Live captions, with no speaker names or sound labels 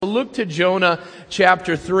Look to Jonah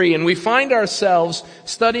chapter 3, and we find ourselves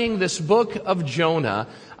studying this book of Jonah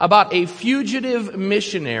about a fugitive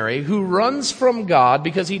missionary who runs from God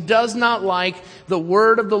because he does not like the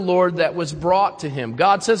word of the Lord that was brought to him.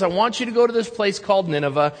 God says, I want you to go to this place called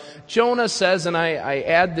Nineveh. Jonah says, and I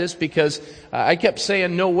add this because I kept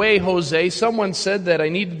saying, no way, Jose. Someone said that I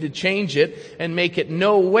needed to change it and make it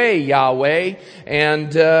no way, Yahweh.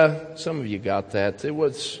 And some of you got that.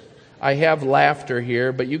 I have laughter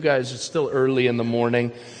here, but you guys are still early in the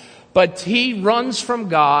morning. But he runs from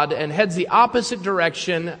God and heads the opposite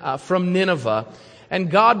direction from Nineveh. And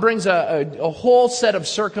God brings a whole set of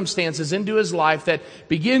circumstances into his life that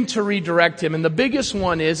begin to redirect him. And the biggest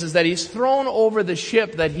one is that he's thrown over the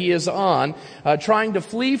ship that he is on, trying to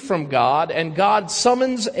flee from God. And God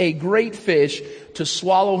summons a great fish to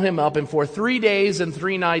swallow him up. And for 3 days and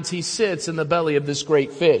 3 nights, he sits in the belly of this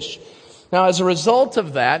great fish. Now, as a result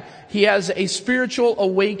of that, he has a spiritual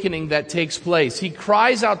awakening that takes place. He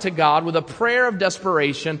cries out to God with a prayer of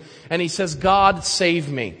desperation, and he says, God, save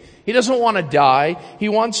me. He doesn't want to die. He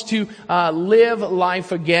wants to live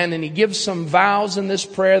life again, and he gives some vows in this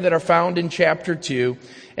prayer that are found in chapter 2.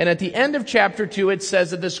 And at the end of chapter 2, it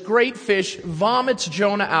says that this great fish vomits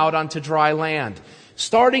Jonah out onto dry land.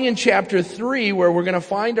 Starting in chapter 3, where we're going to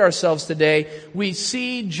find ourselves today, we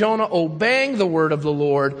see Jonah obeying the word of the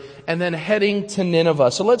Lord and then heading to Nineveh.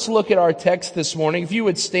 So let's look at our text this morning. If you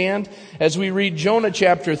would stand as we read Jonah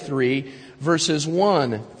chapter 3, verses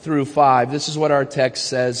 1 through 5. This is what our text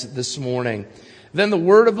says this morning. Then the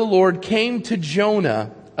word of the Lord came to Jonah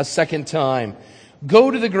a second time. Go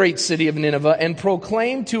to the great city of Nineveh and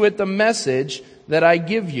proclaim to it the message that I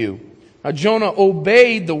give you. Now Jonah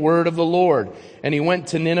obeyed the word of the Lord, and he went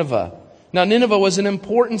to Nineveh. Now Nineveh was an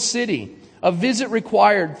important city. A visit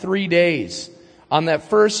required 3 days. On that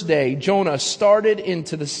first day, Jonah started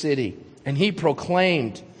into the city, and he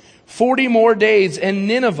proclaimed, 40 more days, and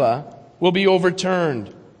Nineveh will be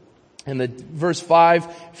overturned. And verse 5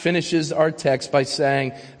 finishes our text by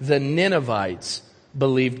saying, the Ninevites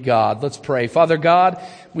believed God. Let's pray. Father God,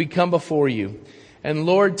 we come before you. And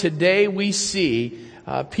Lord, today we see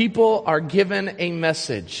people are given a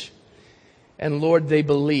message. And Lord, they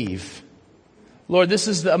believe. Lord, this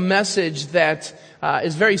is a message that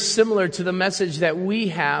is very similar to the message that we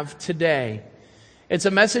have today. It's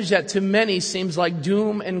a message that to many seems like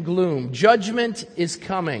doom and gloom. Judgment is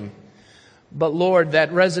coming. But Lord,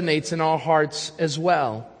 that resonates in our hearts as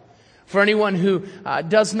well. For anyone who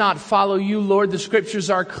does not follow you, Lord, the scriptures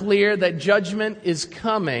are clear that judgment is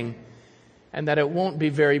coming and that it won't be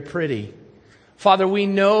very pretty. Father, we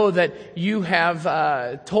know that you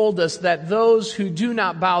have told us that those who do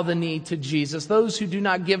not bow the knee to Jesus, those who do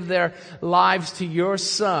not give their lives to your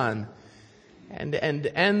Son, and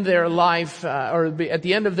end their life, or at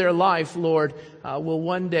the end of their life, Lord, will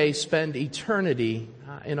one day spend eternity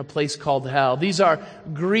in a place called hell. These are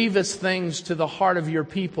grievous things to the heart of your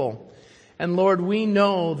people. And Lord, we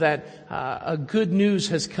know that a good news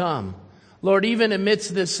has come. Lord, even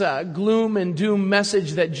amidst this gloom and doom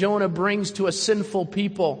message that Jonah brings to a sinful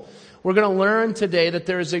people, we're going to learn today that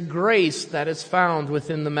there is a grace that is found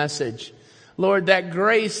within the message. Lord, that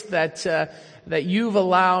grace that you've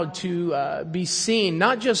allowed to be seen,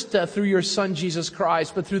 not just through your Son, Jesus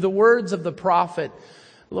Christ, but through the words of the prophet.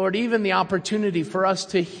 Lord, even the opportunity for us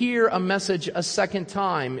to hear a message a second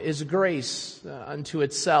time is grace unto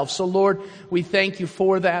itself. So, Lord, we thank you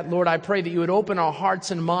for that. Lord, I pray that you would open our hearts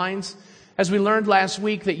and minds. As we learned last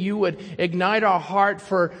week, that you would ignite our heart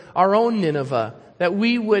for our own Nineveh, that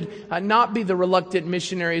we would not be the reluctant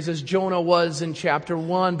missionaries as Jonah was in chapter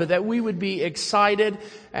 1, but that we would be excited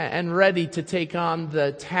and ready to take on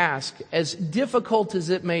the task, as difficult as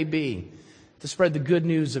it may be, to spread the good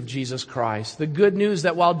news of Jesus Christ. The good news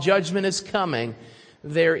that while judgment is coming,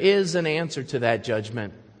 there is an answer to that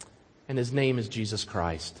judgment, and his name is Jesus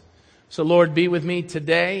Christ. So, Lord, be with me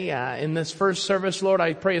today in this first service. Lord,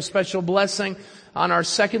 I pray a special blessing on our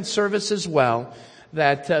second service as well,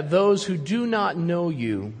 that those who do not know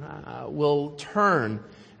you will turn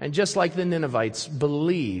and, just like the Ninevites,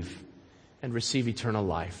 believe and receive eternal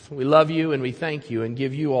life. We love you and we thank you and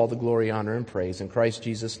give you all the glory, honor, and praise. In Christ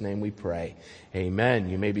Jesus' name we pray. Amen.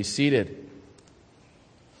 You may be seated.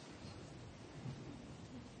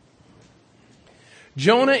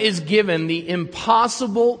 Jonah is given the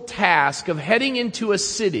impossible task of heading into a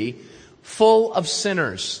city full of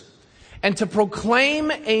sinners and to proclaim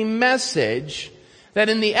a message that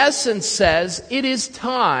in the essence says it is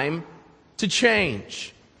time to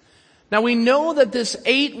change. Now we know that this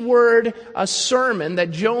 8-word sermon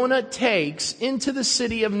that Jonah takes into the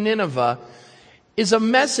city of Nineveh is a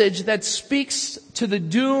message that speaks to the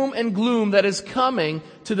doom and gloom that is coming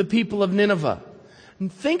to the people of Nineveh.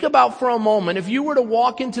 And think about for a moment, if you were to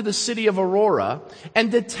walk into the city of Aurora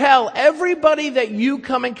and to tell everybody that you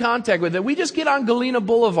come in contact with, that we just get on Galena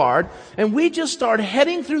Boulevard and we just start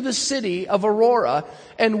heading through the city of Aurora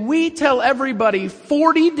and we tell everybody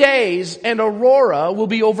 40 days and Aurora will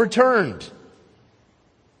be overturned.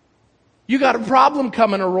 You got a problem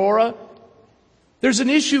coming, Aurora. There's an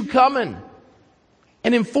issue coming.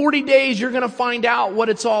 And in 40 days, you're going to find out what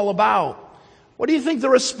it's all about. What do you think the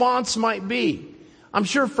response might be? I'm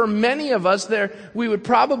sure for many of us we would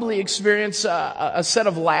probably experience a set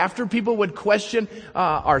of laughter. People would question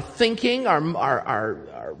our thinking,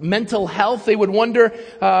 our mental health. They would wonder,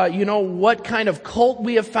 what kind of cult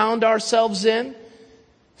we have found ourselves in.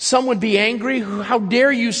 Some would be angry. How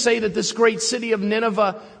dare you say that this great city of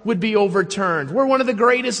Nineveh would be overturned? We're one of the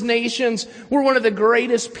greatest nations. We're one of the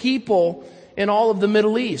greatest people in all of the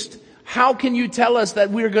Middle East. How can you tell us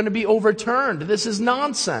that we're going to be overturned? This is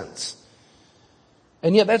nonsense.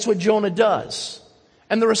 And yet that's what Jonah does.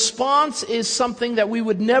 And the response is something that we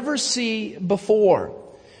would never see before.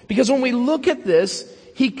 Because when we look at this,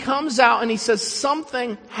 he comes out and he says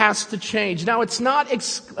something has to change. Now it's not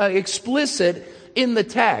explicit in the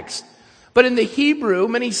text. But in the Hebrew,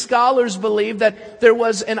 many scholars believe that there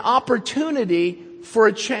was an opportunity for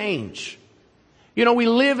a change. You know, we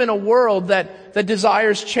live in a world that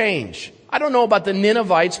desires change. I don't know about the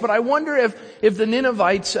Ninevites, but I wonder if the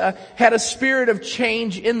Ninevites had a spirit of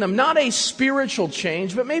change in them. Not a spiritual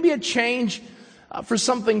change, but maybe a change for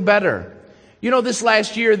something better. You know, this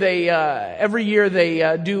last year, every year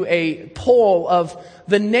they do a poll of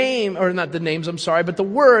the name, or not the names, I'm sorry, but the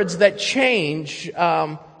words that change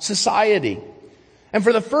society. And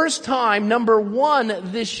for the first time, number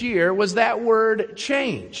one this year was that word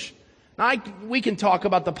change. Now, we can talk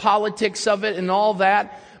about the politics of it and all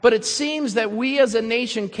that, but it seems that we as a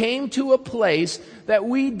nation came to a place that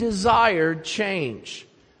we desired change.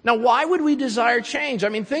 Now, why would we desire change? I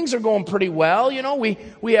mean, things are going pretty well. You know,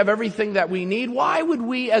 we have everything that we need. Why would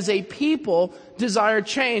we as a people desire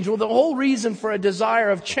change? Well, the whole reason for a desire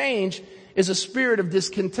of change is a spirit of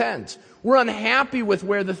discontent. We're unhappy with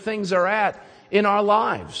where the things are at in our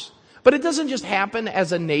lives. But it doesn't just happen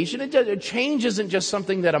as a nation. Change isn't just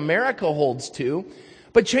something that America holds to,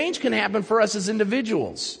 but change can happen for us as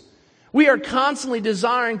individuals. We are constantly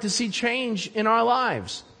desiring to see change in our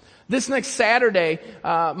lives. This next Saturday,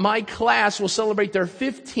 my class will celebrate their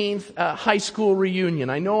 15th high school reunion.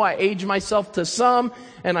 I know I age myself to some,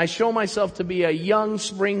 and I show myself to be a young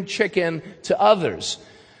spring chicken to others.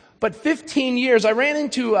 But 15 years, I ran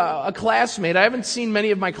into a classmate. I haven't seen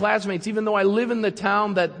many of my classmates, even though I live in the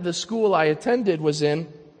town that the school I attended was in.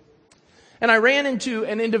 And I ran into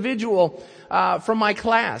an individual from my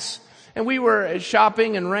class. And we were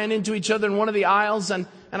shopping and ran into each other in one of the aisles. And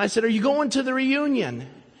I said, "Are you going to the reunion?"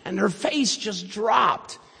 And her face just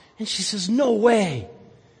dropped. And she says, "No way."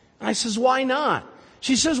 And I says, "Why not?"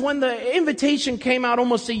 She says, "When the invitation came out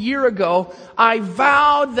almost a year ago, I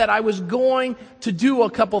vowed that I was going to do a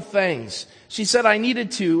couple things." She said, "I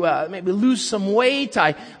needed to maybe lose some weight.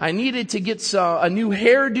 I needed to get a new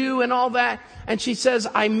hairdo and all that." And she says,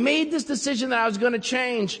 "I made this decision that I was going to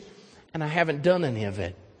change, and I haven't done any of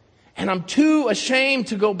it. And I'm too ashamed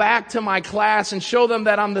to go back to my class and show them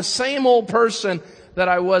that I'm the same old person that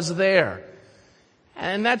I was there."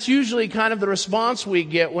 And that's usually kind of the response we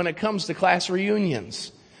get when it comes to class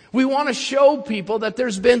reunions. We want to show people that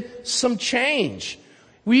there's been some change.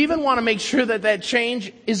 We even want to make sure that that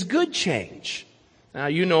change is good change. Now,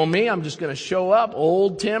 you know me, I'm just going to show up,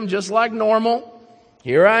 old Tim, just like normal.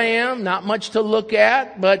 Here I am, not much to look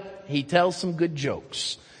at, but he tells some good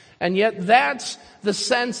jokes. And yet that's the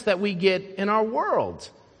sense that we get in our world.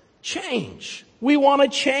 Change. We want to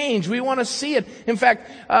change. We want to see it. In fact,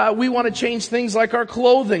 we want to change things like our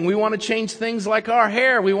clothing. We want to change things like our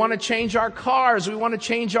hair. We want to change our cars. We want to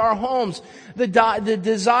change our homes. The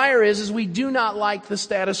desire is we do not like the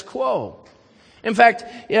status quo. In fact,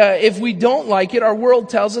 if we don't like it, our world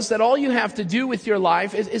tells us that all you have to do with your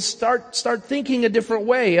life is start thinking a different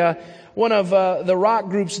way. One of the rock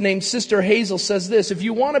groups named Sister Hazel says this: "If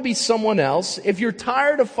you want to be someone else, if you're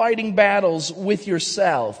tired of fighting battles with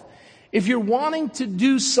yourself, if you're wanting to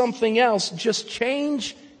do something else, just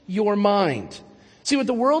change your mind." See, what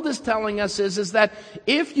the world is telling us is that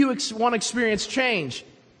if you want to experience change,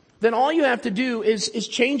 then all you have to do is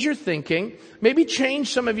change your thinking, maybe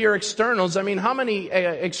change some of your externals. I mean, how many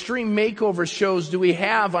extreme makeover shows do we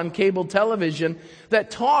have on cable television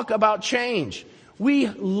that talk about change? We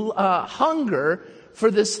hunger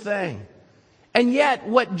for this thing. And yet,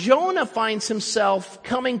 what Jonah finds himself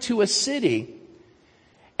coming to a city,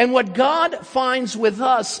 And what God finds with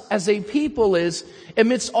us as a people is,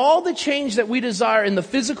 amidst all the change that we desire in the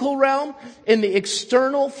physical realm, in the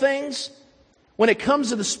external things, when it comes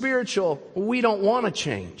to the spiritual, we don't want to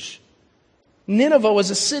change. Nineveh was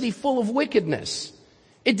a city full of wickedness.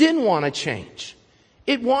 It didn't want to change.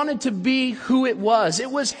 It wanted to be who it was. It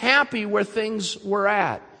was happy where things were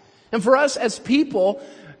at. And for us as people,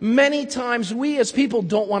 many times we as people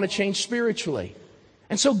don't want to change spiritually.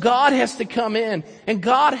 And so God has to come in, and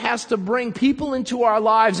God has to bring people into our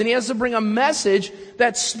lives, and He has to bring a message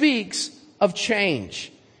that speaks of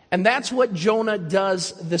change. And that's what Jonah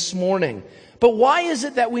does this morning. But why is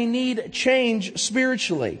it that we need change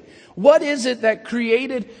spiritually? What is it that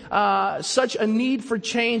created such a need for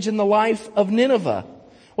change in the life of Nineveh?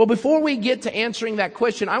 Well, before we get to answering that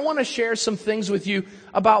question, I want to share some things with you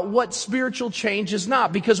about what spiritual change is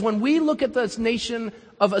not. Because when we look at this nation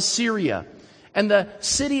of Assyria and the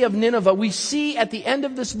city of Nineveh, we see at the end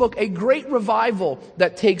of this book a great revival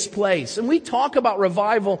that takes place. And we talk about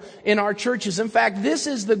revival in our churches. In fact, this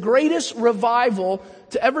is the greatest revival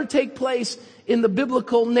to ever take place in the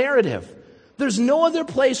biblical narrative. There's no other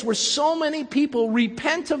place where so many people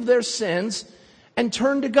repent of their sins and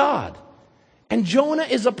turn to God. And Jonah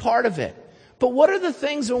is a part of it. But what are the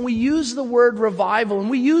things when we use the word revival,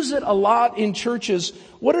 and we use it a lot in churches,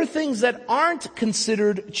 what are things that aren't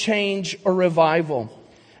considered change or revival?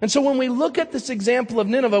 And so when we look at this example of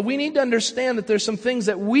Nineveh, we need to understand that there's some things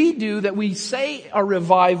that we do that we say are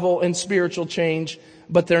revival and spiritual change,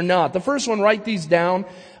 but they're not. The first one, write these down.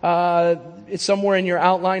 It's somewhere in your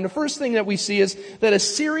outline. The first thing that we see is that a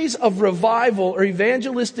series of revival or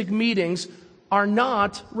evangelistic meetings are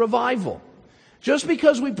not revival. Just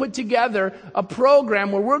because we put together a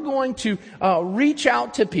program where we're going to reach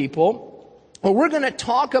out to people, or we're going to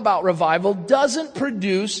talk about revival, doesn't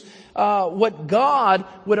produce what God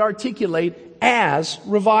would articulate as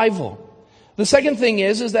revival. The second thing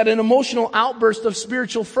is that an emotional outburst of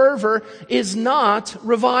spiritual fervor is not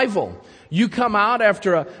revival. You come out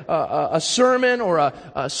after a sermon or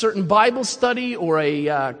a certain Bible study or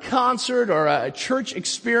a concert or a church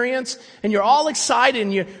experience, and you're all excited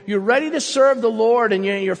and you're ready to serve the Lord and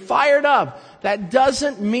you're fired up. That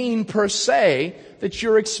doesn't mean per se that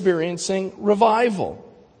you're experiencing revival.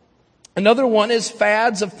 Another one is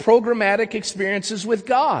fads of programmatic experiences with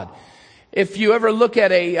God. If you ever look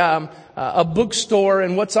at a bookstore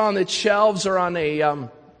and what's on its shelves or on a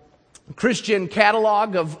Christian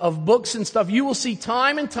catalog of books and stuff, you will see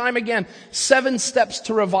time and time again 7 steps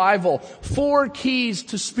to revival, 4 keys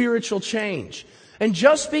to spiritual change. And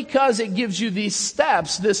just because it gives you these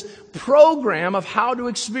steps, this program of how to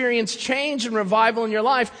experience change and revival in your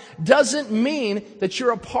life, doesn't mean that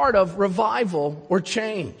you're a part of revival or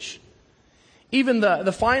change. Even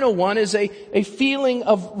the final one is a feeling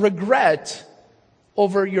of regret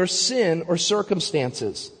over your sin or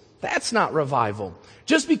circumstances. That's not revival.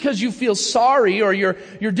 Just because you feel sorry or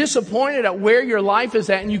you're disappointed at where your life is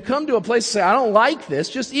at, and you come to a place to say, I don't like this,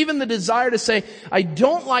 just even the desire to say, I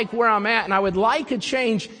don't like where I'm at and I would like a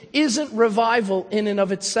change, isn't revival in and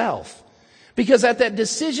of itself. Because at that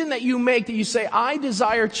decision that you make, that you say, I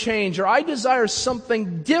desire change or I desire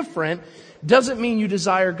something different, doesn't mean you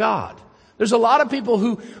desire God. There's a lot of people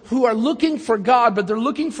who are looking for God, but they're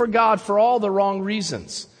looking for God for all the wrong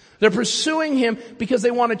reasons. They're pursuing Him because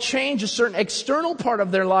they want to change a certain external part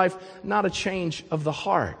of their life, not a change of the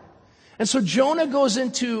heart. And so Jonah goes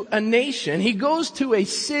into a nation, he goes to a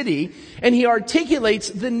city, and he articulates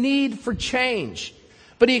the need for change.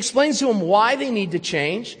 But he explains to them why they need to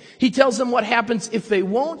change. He tells them what happens if they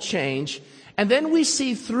won't change. And then we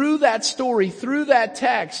see through that story, through that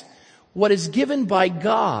text, what is given by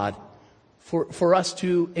God for us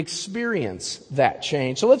to experience that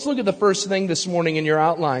change. So let's look at the first thing this morning in your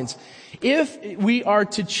outlines. If we are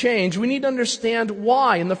to change, we need to understand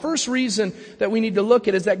why. And the first reason that we need to look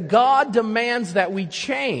at is that God demands that we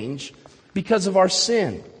change because of our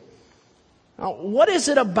sin. Now, what is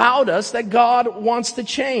it about us that God wants to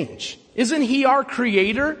change? Isn't He our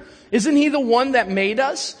creator? Isn't He the one that made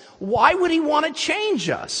us? Why would He want to change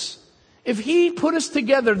us? If He put us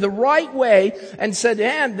together the right way and said,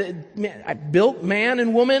 I built man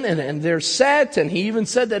and woman and they're set, and He even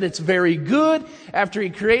said that it's very good after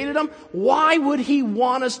He created them, why would He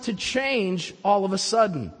want us to change all of a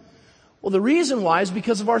sudden? Well, the reason why is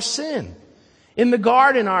because of our sin. In the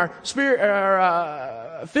garden, our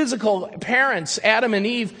physical parents, Adam and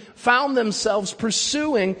Eve, found themselves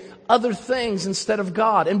pursuing other things instead of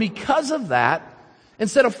God. And because of that,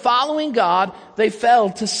 instead of following God, they fell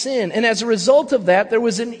to sin. And as a result of that, there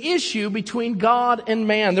was an issue between God and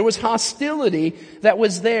man. There was hostility that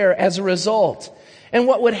was there as a result. And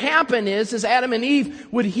what would happen is Adam and Eve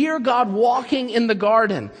would hear God walking in the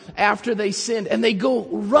garden after they sinned, and they go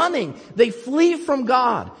running. They flee from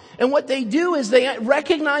God. And what they do is they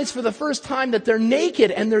recognize for the first time that they're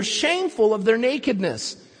naked, and they're shameful of their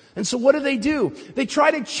nakedness. And so what do? They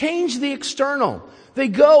try to change the external. They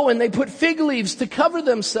go and they put fig leaves to cover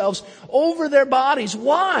themselves over their bodies.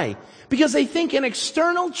 Why? Because they think an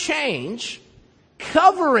external change,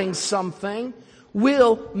 covering something,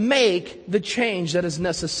 will make the change that is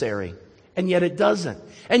necessary. And yet it doesn't.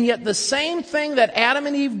 And yet the same thing that Adam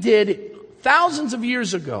and Eve did thousands of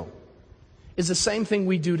years ago is the same thing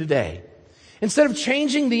we do today. Instead of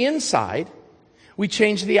changing the inside, we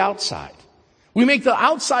change the outside. We make the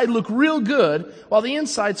outside look real good while the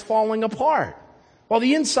inside's falling apart. While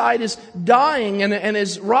the inside is dying and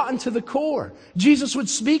is rotten to the core. Jesus would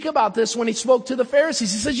speak about this when he spoke to the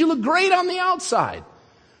Pharisees. He says, you look great on the outside,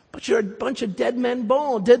 but you're a bunch of dead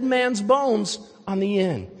man's bones on the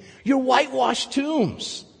in. You're whitewashed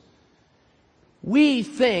tombs. We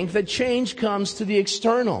think that change comes to the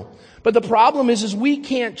external. But the problem is we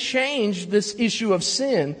can't change this issue of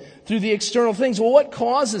sin through the external things. Well, what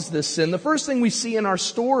causes this sin? The first thing we see in our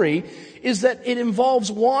story is that it involves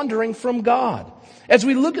wandering from God. As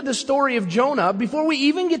we look at the story of Jonah, before we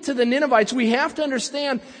even get to the Ninevites, we have to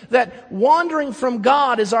understand that wandering from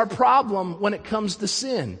God is our problem when it comes to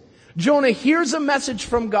sin. Jonah hears a message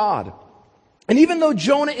from God. And even though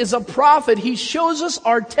Jonah is a prophet, he shows us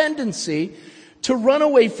our tendency to run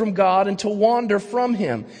away from God and to wander from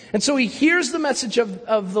Him. And so he hears the message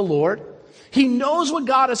of the Lord. He knows what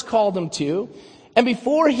God has called him to. And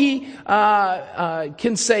before he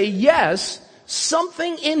can say yes,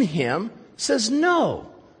 something in him says,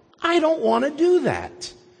 no, I don't want to do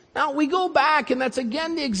that. Now, we go back, and that's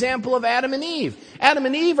again the example of Adam and Eve. Adam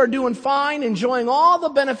and Eve are doing fine, enjoying all the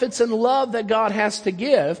benefits and love that God has to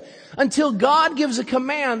give, until God gives a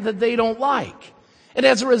command that they don't like. And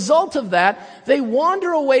as a result of that, they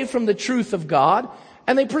wander away from the truth of God,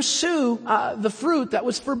 and they pursue the fruit that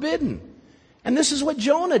was forbidden. And this is what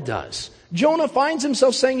Jonah does. Jonah finds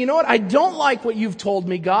himself saying, you know what, I don't like what you've told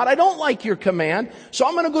me, God. I don't like your command, so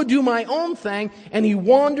I'm going to go do my own thing. And he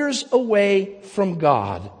wanders away from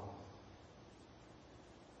God.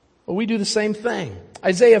 Well, we do the same thing.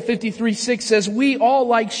 Isaiah 53:6 says, we all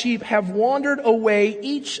like sheep have wandered away,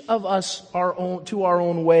 each of us to our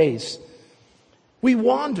own ways. We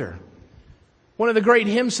wander. One of the great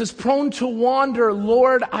hymns says, prone to wander,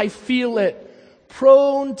 Lord, I feel it.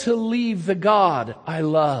 Prone to leave the God I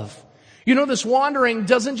love. You know, this wandering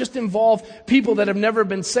doesn't just involve people that have never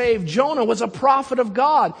been saved. Jonah was a prophet of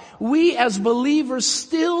God. We as believers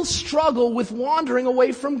still struggle with wandering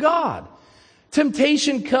away from God.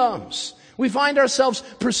 Temptation comes. We find ourselves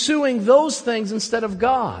pursuing those things instead of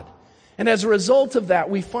God. And as a result of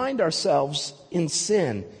that, we find ourselves in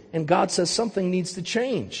sin. And God says something needs to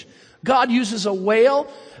change. God uses a whale.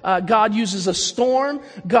 God uses a storm.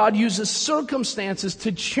 God uses circumstances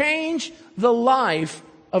to change the life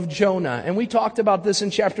of Jonah. And we talked about this in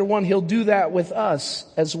chapter 1. He'll do that with us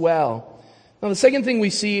as well. Now, the second thing we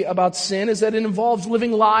see about sin is that it involves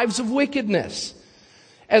living lives of wickedness.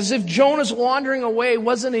 As if Jonah's wandering away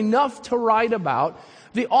wasn't enough to write about,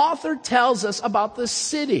 the author tells us about the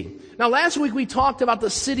city. Now, last week we talked about the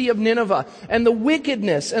city of Nineveh and the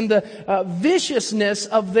wickedness and the viciousness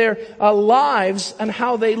of their lives and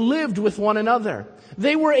how they lived with one another.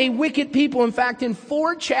 They were a wicked people. In fact, in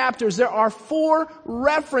 4 chapters, there are 4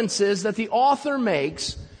 references that the author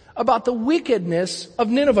makes about the wickedness of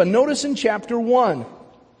Nineveh. Notice in chapter 1,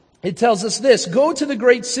 it tells us this, go to the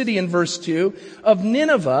great city in verse 2 of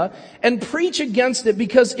Nineveh and preach against it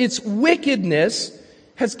because its wickedness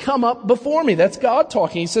has come up before me. That's God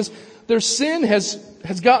talking. He says, their sin has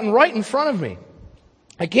gotten right in front of me.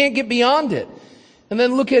 I can't get beyond it. And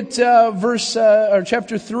then look at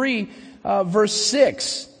chapter 3, verse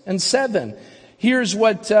 6 and 7. Here's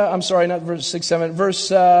what, not verse 6, 7,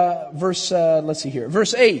 let's see here,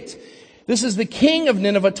 verse 8. This is the king of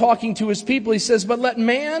Nineveh talking to his people. He says, but let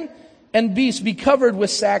man and beast be covered with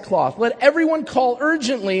sackcloth. Let everyone call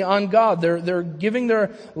urgently on God. They're giving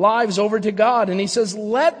their lives over to God. And he says,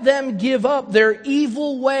 let them give up their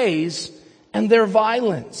evil ways and their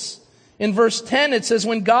violence. In verse 10, it says,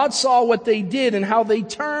 when God saw what they did and how they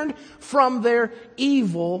turned from their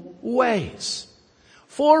evil ways.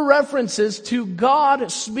 4 references to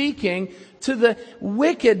God speaking to the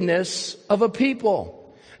wickedness of a people.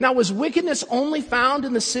 Now, was wickedness only found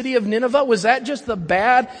in the city of Nineveh? Was that just the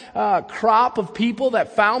bad crop of people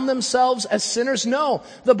that found themselves as sinners? No.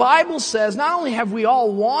 The Bible says not only have we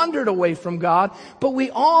all wandered away from God, but we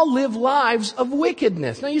all live lives of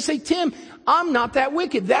wickedness. Now you say, Tim, I'm not that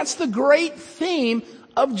wicked. That's the great theme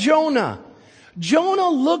of Jonah. Jonah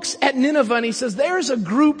looks at Nineveh and he says, there's a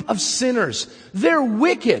group of sinners. They're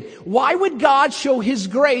wicked. Why would God show His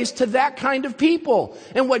grace to that kind of people?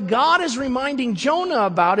 And what God is reminding Jonah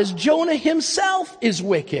about is Jonah himself is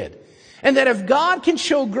wicked. And that if God can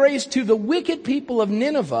show grace to the wicked people of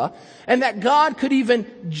Nineveh, and that God could even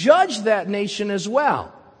judge that nation as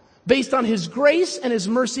well, based on His grace and His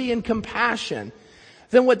mercy and compassion,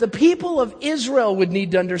 then what the people of Israel would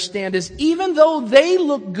need to understand is even though they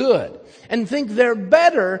look good and think they're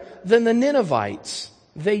better than the Ninevites,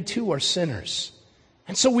 they too are sinners.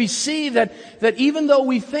 And so we see that even though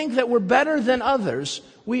we think that we're better than others,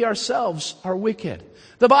 we ourselves are wicked.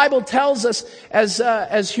 The Bible tells us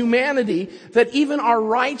as humanity that even our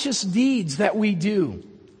righteous deeds that we do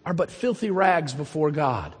are but filthy rags before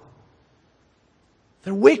God.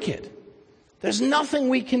 They're wicked. There's nothing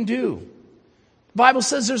we can do. The Bible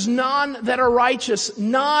says there's none that are righteous,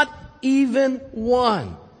 not even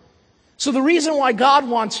one. So the reason why God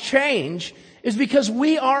wants change is because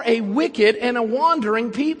we are a wicked and a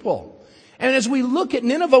wandering people. And as we look at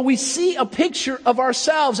Nineveh, we see a picture of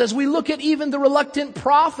ourselves. As we look at even the reluctant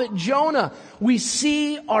prophet Jonah, we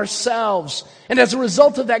see ourselves. And as a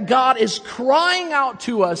result of that, God is crying out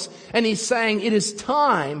to us and He's saying it is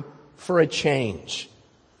time for a change.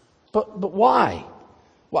 But why?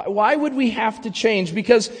 Why would we have to change?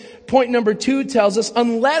 Because point number 2 tells us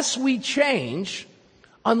unless we change,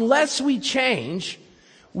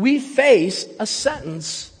 we face a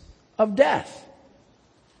sentence of death.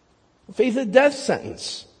 Face a death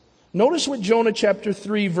sentence. Notice what Jonah chapter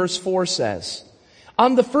 3 verse 4 says.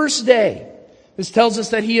 On the first day, this tells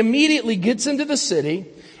us that he immediately gets into the city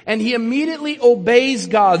and he immediately obeys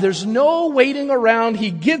God. There's no waiting around. He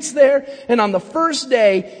gets there, and on the first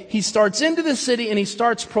day, he starts into the city and he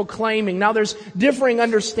starts proclaiming. Now there's differing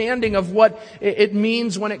understanding of what it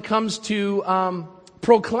means when it comes to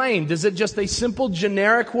proclaimed. Is it just a simple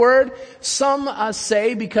generic word? Some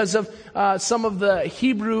say, because of some of the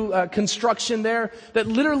Hebrew construction there, that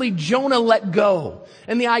literally Jonah let go.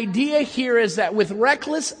 And the idea here is that with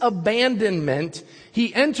reckless abandonment,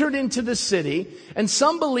 he entered into the city, and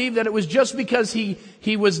some believe that it was just because he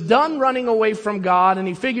was done running away from God, and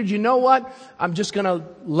he figured, you know what? I'm just going to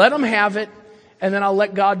let him have it, and then I'll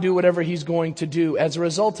let God do whatever He's going to do as a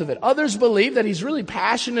result of it. Others believe that he's really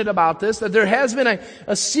passionate about this, that there has been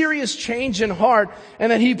a serious change in heart,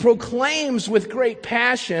 and that he proclaims with great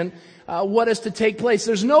passion what is to take place.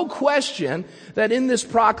 There's no question that in this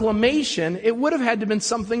proclamation, it would have had to have been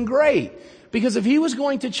something great. Because if he was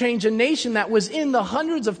going to change a nation that was in the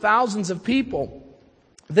hundreds of thousands of people,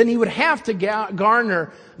 then he would have to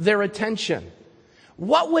garner their attention.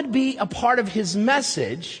 What would be a part of his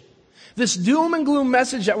message, this doom and gloom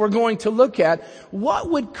message that we're going to look at, what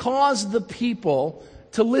would cause the people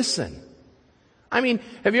to listen? I mean,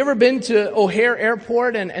 have you ever been to O'Hare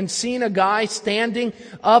Airport and seen a guy standing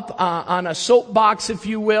up on a soapbox, if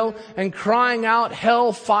you will, and crying out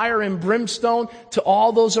hell, fire, and brimstone to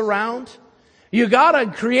all those around? You gotta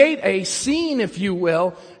create a scene, if you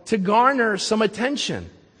will, to garner some attention.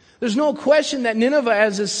 There's no question that Nineveh,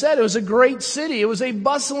 as is said, it was a great city. It was a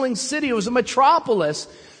bustling city. It was a metropolis.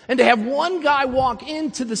 And to have one guy walk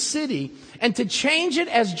into the city and to change it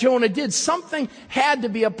as Jonah did, something had to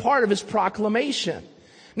be a part of his proclamation.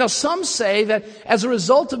 Now, some say that as a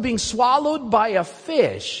result of being swallowed by a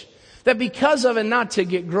fish, that because of, and not to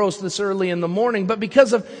get gross this early in the morning, but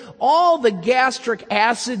because of all the gastric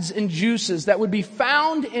acids and juices that would be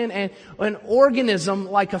found in an organism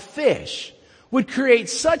like a fish, would create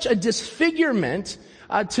such a disfigurement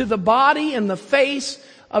to the body and the face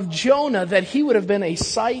of Jonah that he would have been a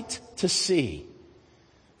sight to see.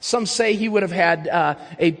 Some say he would have had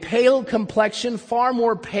a pale complexion, far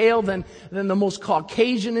more pale than the most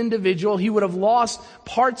Caucasian individual. He would have lost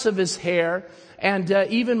parts of his hair, and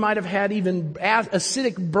even might have had even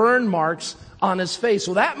acidic burn marks on his face.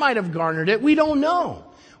 Well, that might have garnered it. We don't know.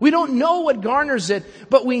 We don't know what garners it,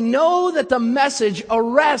 but we know that the message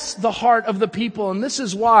arrests the heart of the people, and this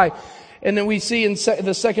is why. And then we see in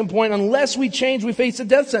the second point, unless we change, we face a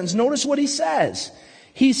death sentence. Notice what he says.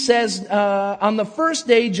 He says, on the first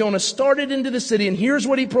day, Jonah started into the city, and here's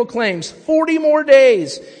what he proclaims: 40 more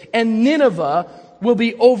days, and Nineveh will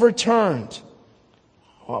be overturned.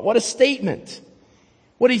 What a statement.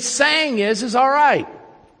 What he's saying is all right,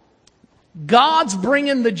 God's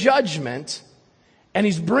bringing the judgment, and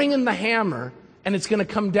He's bringing the hammer, and it's going to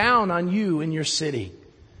come down on you in your city.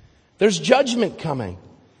 There's judgment coming.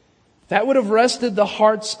 That would have rested the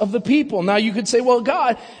hearts of the people. Now you could say, well,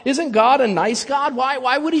 isn't God a nice God?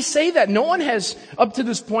 Why would he say that? No one has up to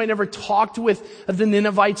this point ever talked with the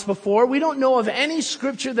Ninevites before. We don't know of any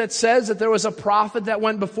scripture that says that there was a prophet that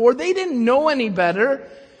went before. They didn't know any better.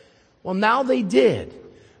 Well, now they did.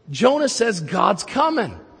 Jonah says God's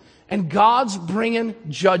coming and God's bringing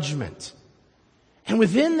judgment. And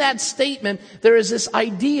within that statement, there is this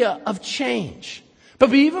idea of change.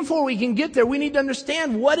 But even before we can get there, we need to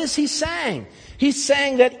understand, what is he saying? He's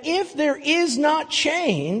saying that if there is not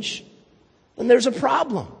change, then there's a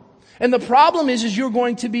problem. And the problem is you're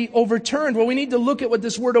going to be overturned. Well, we need to look at what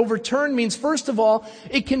this word overturned means. First of all,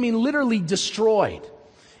 it can mean literally destroyed.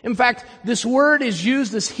 In fact, this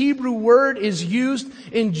Hebrew word is used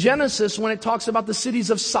in Genesis when it talks about the cities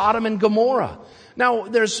of Sodom and Gomorrah. Now,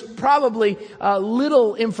 there's probably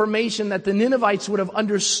little information that the Ninevites would have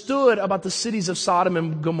understood about the cities of Sodom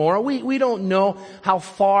and Gomorrah. We don't know how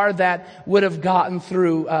far that would have gotten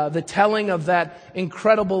through the telling of that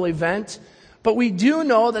incredible event. But we do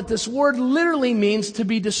know that this word literally means to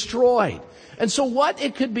be destroyed. And so what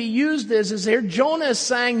it could be used is here Jonah is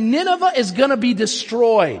saying Nineveh is going to be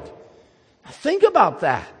destroyed. Now think about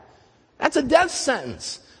that. That's a death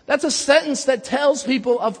sentence. That's a sentence that tells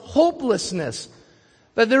people of hopelessness.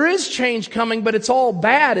 That there is change coming, but it's all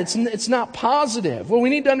bad. It's not positive. Well,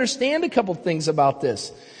 we need to understand a couple things about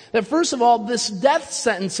this. That first of all, this death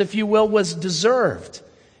sentence, if you will, was deserved.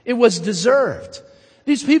 It was deserved.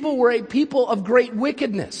 These people were a people of great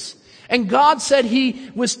wickedness. And God said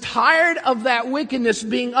he was tired of that wickedness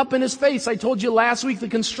being up in his face. I told you last week the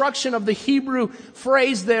construction of the Hebrew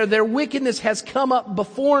phrase there, their wickedness has come up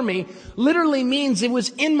before me, literally means it was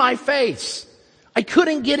in my face. I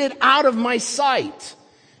couldn't get it out of my sight.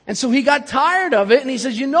 And so he got tired of it and he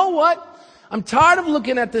says, you know what? I'm tired of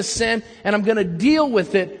looking at this sin and I'm going to deal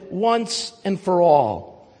with it once and for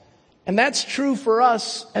all. And that's true for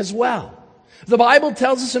us as well. The Bible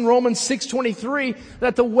tells us in Romans 6:23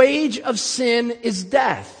 that the wage of sin is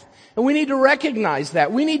death. And we need to recognize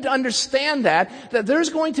that. We need to understand that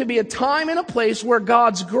there's going to be a time and a place where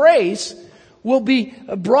God's grace will be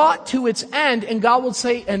brought to its end and God will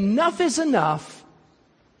say, enough is enough.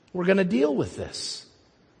 We're going to deal with this.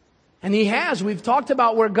 And he has. We've talked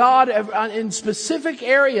about where God, in specific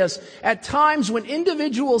areas, at times when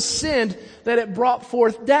individuals sinned, that it brought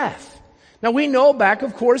forth death. Now we know back,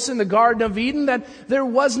 of course, in the Garden of Eden that there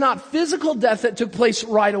was not physical death that took place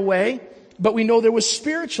right away, but we know there was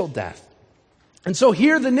spiritual death. And so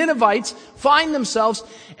here the Ninevites find themselves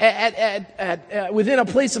within a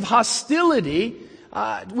place of hostility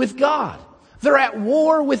with God. They're at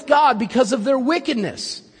war with God because of their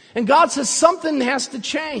wickedness. And God says something has to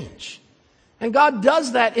change. And God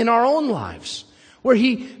does that in our own lives, where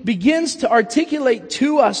he begins to articulate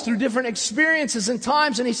to us through different experiences and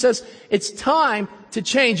times, and he says, it's time to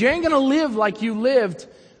change. You ain't going to live like you lived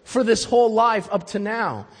for this whole life up to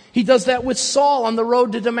now. He does that with Saul on the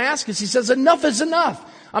road to Damascus. He says, enough is enough.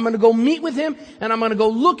 I'm going to go meet with him, and I'm going to go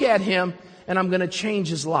look at him, and I'm going to change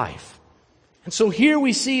his life. And so here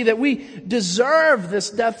we see that we deserve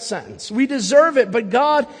this death sentence. We deserve it, but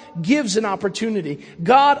God gives an opportunity.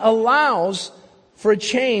 God allows for a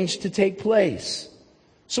change to take place.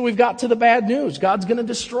 So we've got to the bad news. God's going to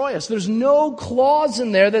destroy us. There's no clause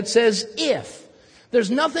in there that says if.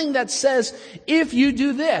 There's nothing that says if you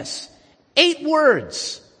do this. 8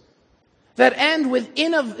 words that end with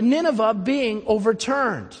Nineveh being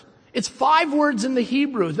overturned. It's 5 words in the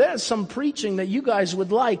Hebrew. There's some preaching that you guys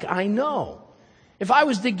would like, I know. If I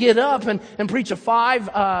was to get up and preach not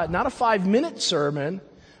a 5-minute sermon,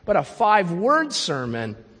 but a 5-word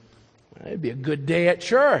sermon, it'd be a good day at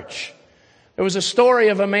church. There was a story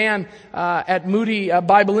of a man at Moody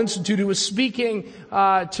Bible Institute who was speaking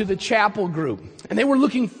to the chapel group. And they were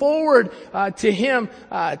looking forward to him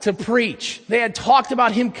to preach. They had talked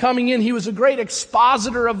about him coming in. He was a great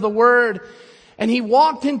expositor of the word. And he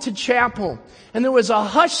walked into chapel. And there was a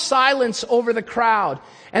hushed silence over the crowd.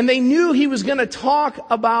 And they knew he was going to talk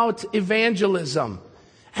about evangelism.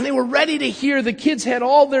 And they were ready to hear. The kids had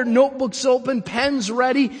all their notebooks open, pens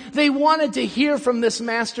ready. They wanted to hear from this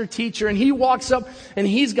master teacher. And he walks up and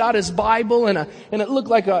he's got his Bible and it looked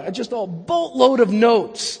like just a boatload of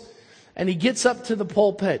notes. And he gets up to the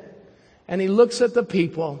pulpit and he looks at the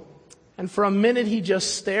people. And for a minute he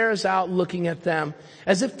just stares out looking at them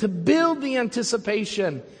as if to build the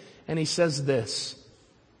anticipation. And he says this,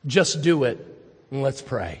 just do it and let's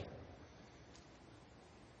pray.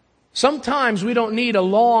 Sometimes we don't need a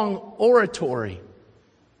long oratory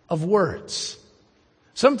of words.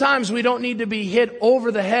 Sometimes we don't need to be hit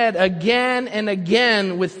over the head again and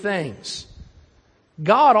again with things.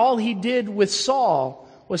 God, all he did with Saul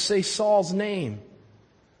was say Saul's name.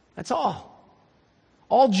 That's all.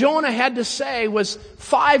 All Jonah had to say was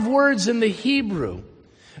 5 words in the Hebrew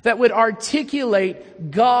that would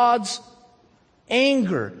articulate God's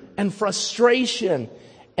anger and frustration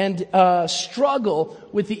and struggle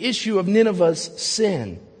with the issue of Nineveh's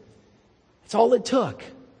sin. That's all it took.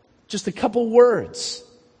 Just a couple words.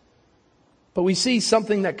 But we see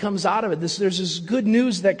something that comes out of it. There's this good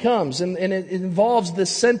news that comes, and it involves the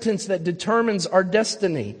sentence that determines our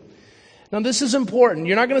destiny. Now this is important.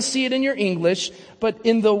 You're not going to see it in your English, but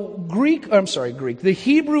in the the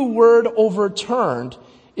Hebrew word overturned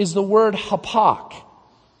is the word hapak.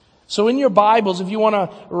 So in your Bibles, if you want to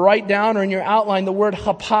write down or in your outline the word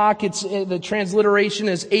hapak, the transliteration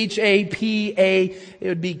is H-A-P-A. It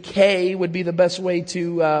would be K would be the best way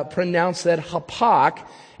to pronounce that, hapak.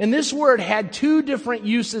 And this word had 2 different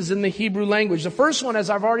uses in the Hebrew language. The first one, as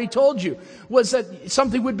I've already told you, was that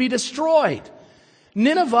something would be destroyed.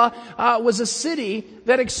 Nineveh was a city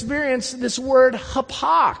that experienced this word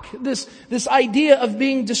hapak, this idea of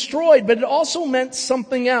being destroyed, but it also meant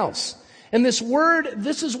something else. And this word,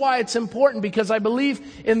 this is why it's important, because I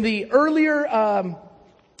believe in the earlier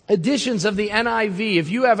editions of the NIV, if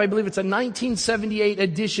you have, I believe it's a 1978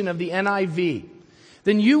 edition of the NIV,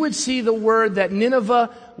 then you would see the word that Nineveh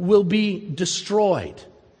will be destroyed.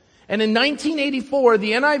 And in 1984,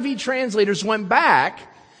 the NIV translators went back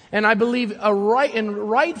and I believe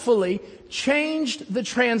rightfully changed the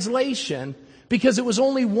translation because it was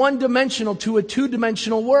only one-dimensional to a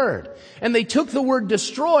two-dimensional word. And they took the word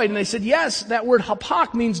destroyed and they said, yes, that word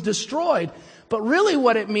hapak means destroyed, but really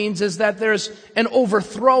what it means is that there's an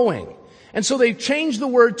overthrowing. And so they changed the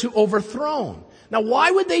word to overthrown. Now,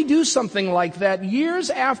 why would they do something like that years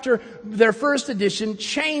after their first edition,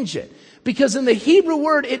 change it? Because in the Hebrew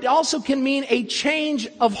word, it also can mean a change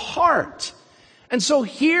of heart. And so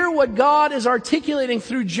here what God is articulating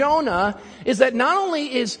through Jonah is that not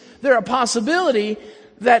only is there a possibility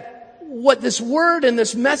that what this word and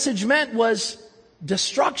this message meant was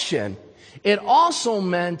destruction, it also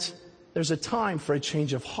meant there's a time for a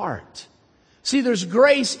change of heart. See, there's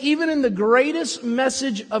grace even in the greatest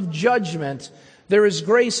message of judgment. There is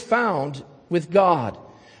grace found with God.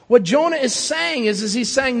 What Jonah is saying is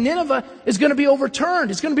he's saying Nineveh is going to be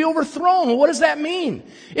overturned. It's going to be overthrown. Well, what does that mean?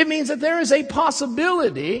 It means that there is a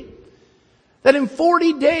possibility that in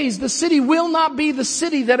 40 days, the city will not be the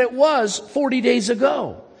city that it was 40 days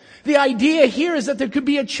ago. The idea here is that there could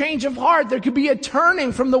be a change of heart. There could be a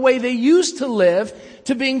turning from the way they used to live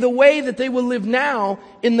to being the way that they will live now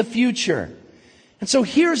in the future. And so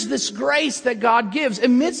here's this grace that God gives.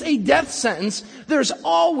 Amidst a death sentence, there's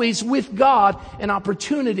always with God an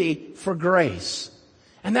opportunity for grace.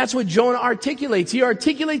 And that's what Jonah articulates. He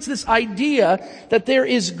articulates this idea that there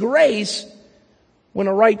is grace when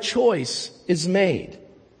a right choice is made.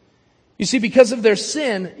 You see, because of their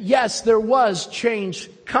sin, yes, there was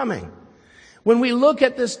change coming. When we look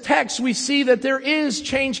at this text, we see that there is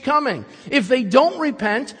change coming. If they don't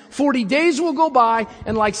repent, 40 days will go by,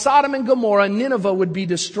 and like Sodom and Gomorrah, Nineveh would be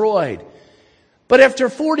destroyed. But after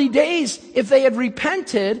 40 days, if they had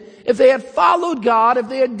repented, if they had followed God, if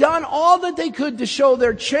they had done all that they could to show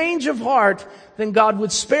their change of heart, then God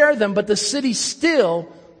would spare them, but the city still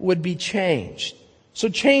would be changed. So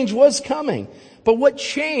change was coming. But what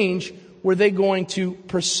change were they going to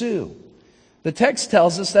pursue? The text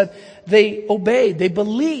tells us that they obeyed, they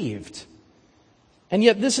believed. And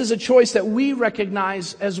yet this is a choice that we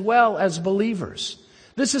recognize as well as believers.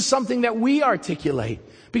 This is something that we articulate.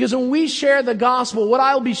 Because when we share the gospel, what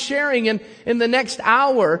I'll be sharing in the next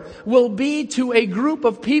hour will be to a group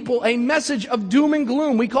of people a message of doom and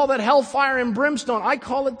gloom. We call that hellfire and brimstone. I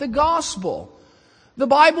call it the gospel. The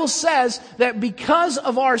Bible says that because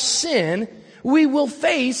of our sin, we will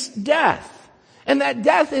face death. And that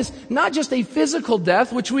death is not just a physical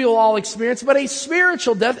death, which we will all experience, but a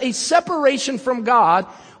spiritual death, a separation from God,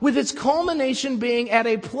 with its culmination being at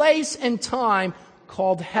a place and time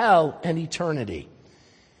called hell and eternity.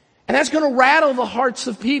 And that's going to rattle the hearts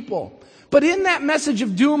of people. But in that message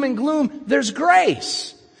of doom and gloom, there's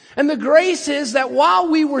grace. And the grace is that while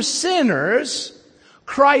we were sinners,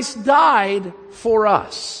 Christ died for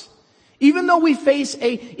us. Even though we face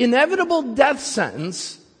an inevitable death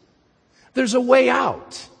sentence, there's a way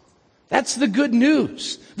out. That's the good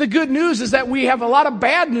news. The good news is that we have a lot of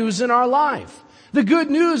bad news in our life. The good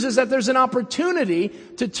news is that there's an opportunity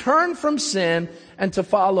to turn from sin and to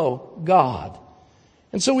follow God.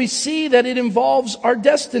 And so we see that it involves our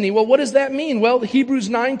destiny. Well, what does that mean? Well, Hebrews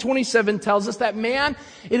 9:27 tells us that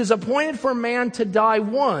it is appointed for man to die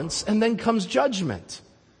once, and then comes judgment.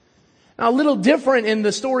 Now, a little different in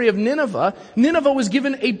the story of Nineveh. Nineveh was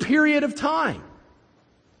given a period of time.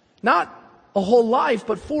 Not a whole life,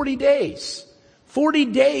 but 40 days. 40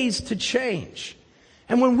 days to change.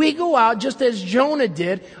 And when we go out, just as Jonah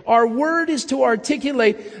did, our word is to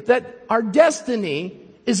articulate that our destiny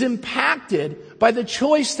is impacted by the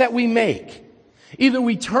choice that we make. Either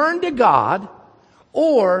we turn to God,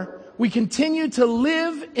 or we continue to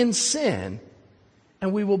live in sin,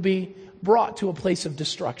 and we will be brought to a place of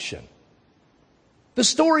destruction. The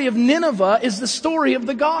story of Nineveh is the story of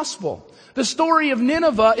the gospel. The story of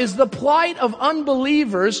Nineveh is the plight of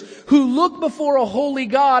unbelievers who look before a holy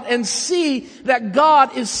God and see that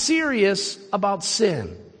God is serious about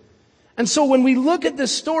sin. And so when we look at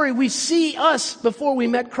this story, we see us before we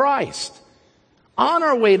met Christ, on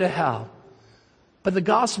our way to hell. But the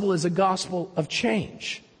gospel is a gospel of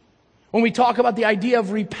change. When we talk about the idea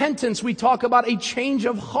of repentance, we talk about a change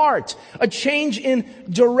of heart, a change in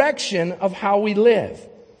direction of how we live.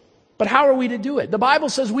 But how are we to do it? The Bible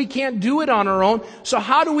says we can't do it on our own. So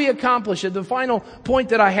how do we accomplish it? The final point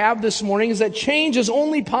that I have this morning is that change is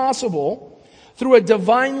only possible through a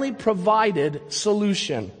divinely provided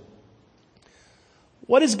solution.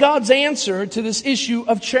 What is God's answer to this issue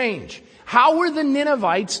of change? How were the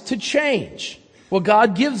Ninevites to change? Well,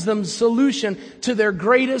 God gives them a solution to their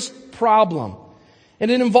greatest problem. And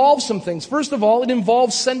it involves some things. First of all, it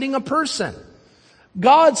involves sending a person.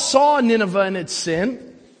 God saw Nineveh and its sin.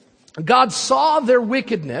 God saw their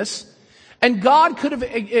wickedness, and God could have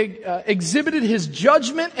exhibited His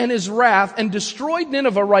judgment and His wrath and destroyed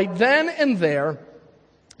Nineveh right then and there,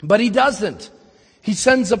 but He doesn't. He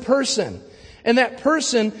sends a person, and that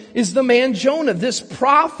person is the man Jonah, this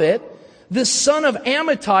prophet, this son of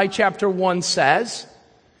Amittai, chapter 1 says,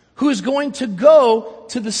 who is going to go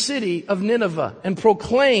to the city of Nineveh and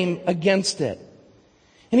proclaim against it.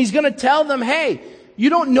 And he's going to tell them, hey, you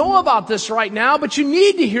don't know about this right now, but you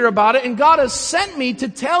need to hear about it, and God has sent me to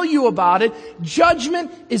tell you about it.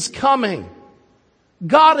 Judgment is coming.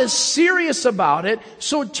 God is serious about it,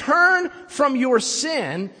 so turn from your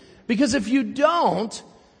sin, because if you don't,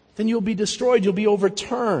 then you'll be destroyed, you'll be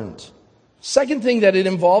overturned. Second thing that it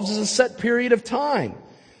involves is a set period of time.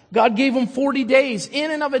 God gave them 40 days. In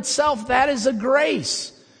and of itself, that is a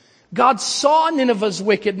grace. God saw Nineveh's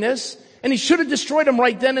wickedness, and He should have destroyed them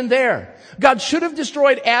right then and there. God should have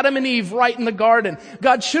destroyed Adam and Eve right in the garden.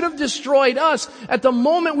 God should have destroyed us at the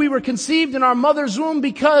moment we were conceived in our mother's womb,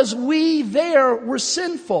 because we there were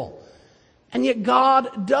sinful. And yet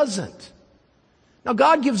God doesn't. Now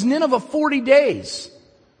God gives Nineveh 40 days,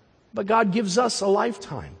 but God gives us a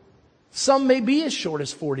lifetime. Some may be as short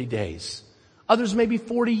as 40 days. Others may be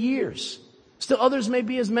 40 years. Still others may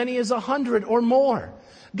be as many as 100 or more.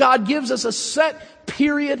 God gives us a set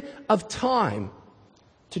period of time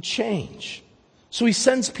to change. So He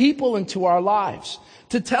sends people into our lives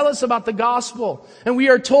to tell us about the gospel. And we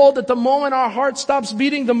are told that the moment our heart stops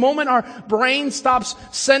beating, the moment our brain stops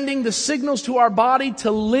sending the signals to our body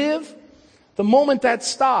to live, the moment that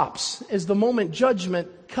stops is the moment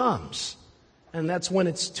judgment comes. And that's when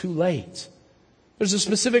it's too late. There's a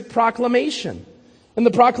specific proclamation. And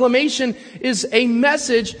the proclamation is a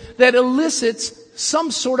message that elicits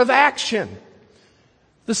some sort of action.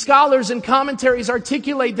 The scholars and commentaries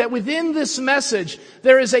articulate that within this message,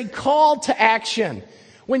 there is a call to action.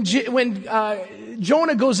 When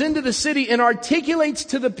Jonah goes into the city and articulates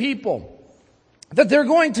to the people that they're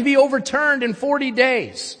going to be overturned in 40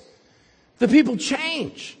 days, the people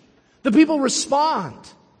change. The people respond.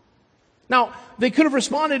 Now, they could have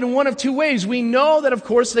responded in one of two ways. We know that, of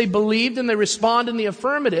course, they believed and they respond in the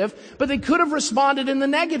affirmative, but they could have responded in the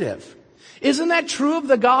negative. Isn't that true of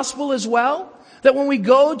the gospel as well? That when we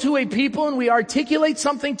go to a people and we articulate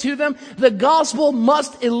something to them, the gospel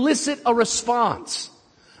must elicit a response.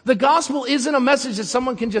 The gospel isn't a message that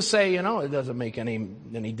someone can just say, it doesn't make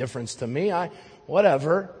any difference to me.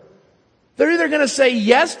 Whatever. They're either going to say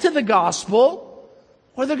yes to the gospel,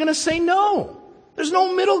 or they're going to say no. There's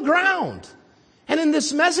no middle ground. And in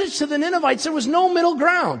this message to the Ninevites, there was no middle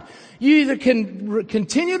ground. You either can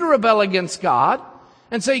continue to rebel against God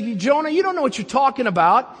and say, Jonah, you don't know what you're talking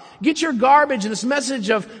about. Get your garbage and this message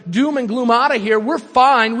of doom and gloom out of here. We're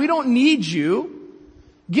fine. We don't need you.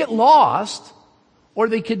 Get lost. Or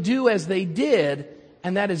they could do as they did,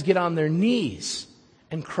 and that is get on their knees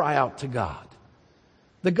and cry out to God.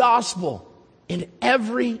 The gospel, in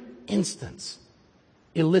every instance,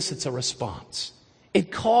 elicits a response. It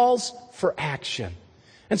calls for action.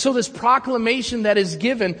 And so this proclamation that is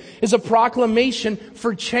given is a proclamation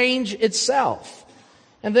for change itself.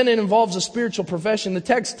 And then it involves a spiritual profession. The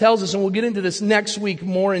text tells us, and we'll get into this next week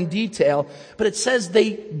more in detail, but it says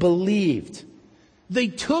they believed. They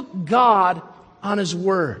took God on His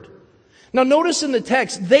word. Now notice in the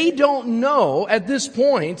text, they don't know at this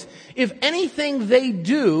point if anything they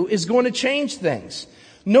do is going to change things.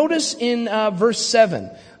 Notice in verse 7,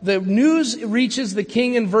 the news reaches the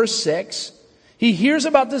king in verse 6. He hears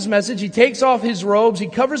about this message. He takes off his robes. He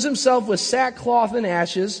covers himself with sackcloth and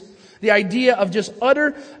ashes. The idea of just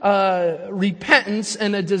utter repentance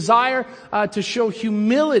and a desire to show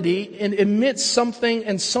humility and admit something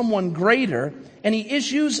and someone greater. And he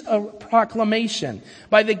issues a proclamation.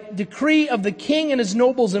 By the decree of the king and his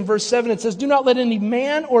nobles in verse 7, it says, "Do not let any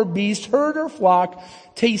man or beast, herd or flock,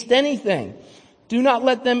 taste anything. Do not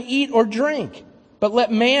let them eat or drink. But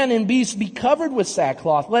let man and beast be covered with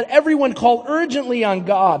sackcloth. Let everyone call urgently on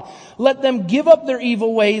God. Let them give up their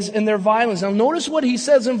evil ways and their violence." Now notice what he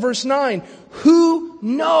says in verse 9. Who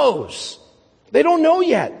knows? They don't know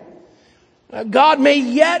yet. God may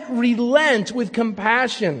yet relent with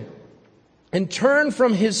compassion and turn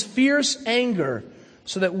from His fierce anger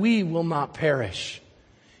so that we will not perish.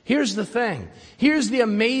 Here's the thing. Here's the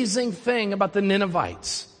amazing thing about the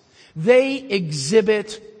Ninevites. They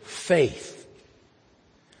exhibit faith.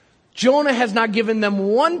 Jonah has not given them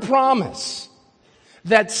one promise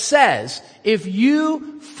that says, if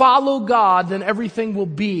you follow God, then everything will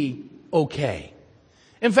be okay.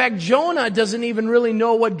 In fact, Jonah doesn't even really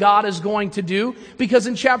know what God is going to do, because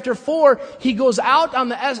in chapter 4, he goes out on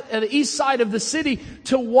the east side of the city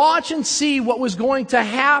to watch and see what was going to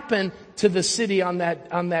happen to the city on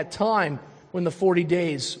that time when the 40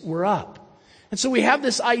 days were up. And so we have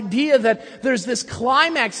this idea that there's this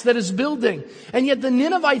climax that is building. And yet the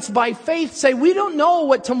Ninevites by faith say, we don't know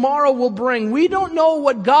what tomorrow will bring. We don't know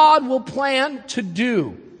what God will plan to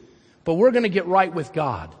do. But we're going to get right with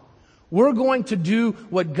God. We're going to do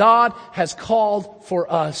what God has called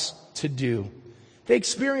for us to do. They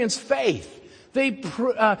experience faith. They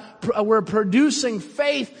were producing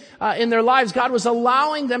faith in their lives. God was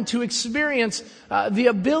allowing them to experience the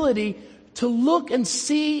ability to look and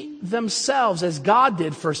see themselves as God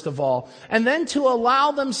did, first of all, and then to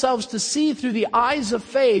allow themselves to see through the eyes of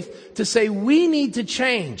faith to say, we need to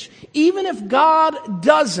change. Even if God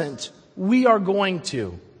doesn't, we are going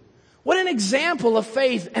to. What an example of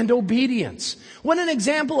faith and obedience. What an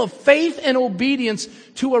example of faith and obedience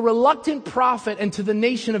to a reluctant prophet and to the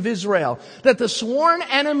nation of Israel. That the sworn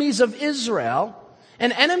enemies of Israel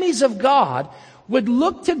and enemies of God would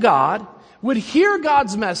look to God, would hear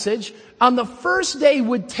God's message, on the first day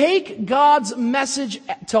would take God's message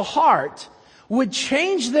to heart, would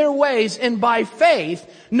change their ways, and by faith,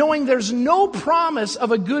 knowing there's no promise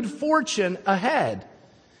of a good fortune ahead,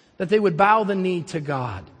 that they would bow the knee to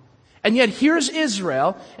God. And yet here's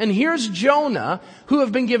Israel, and here's Jonah, who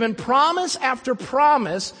have been given promise after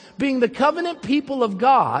promise, being the covenant people of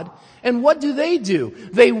God. And what do?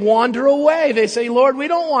 They wander away. They say, Lord, we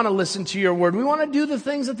don't want to listen to your word. We want to do the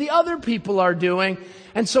things that the other people are doing.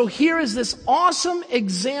 And so here is this awesome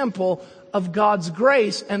example of God's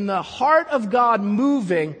grace and the heart of God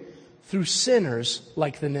moving through sinners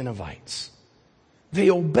like the Ninevites. They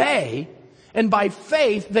obey, and by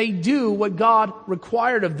faith they do what God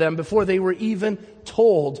required of them before they were even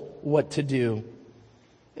told what to do.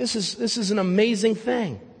 This is an amazing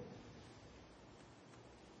thing.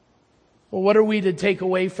 Well, what are we to take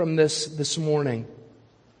away from this morning?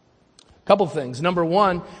 A couple things. Number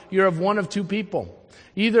one, you're of one of two people.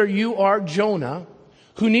 Either you are Jonah,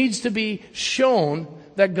 who needs to be shown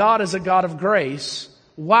that God is a God of grace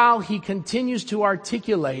while he continues to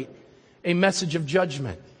articulate a message of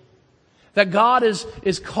judgment. That God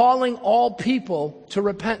is calling all people to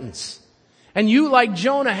repentance. And you, like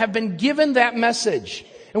Jonah, have been given that message.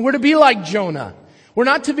 And we're to be like Jonah. We're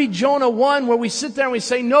not to be Jonah 1, where we sit there and we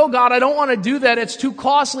say, no, God, I don't want to do that. It's too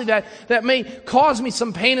costly. That may cause me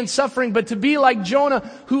some pain and suffering. But to be like Jonah,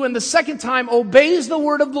 who in the second time obeys the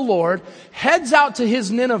word of the Lord, heads out to his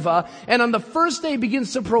Nineveh, and on the first day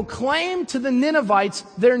begins to proclaim to the Ninevites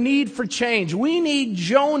their need for change. We need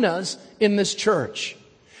Jonahs in this church.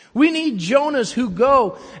 We need Jonahs who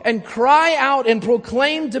go and cry out and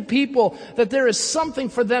proclaim to people that there is something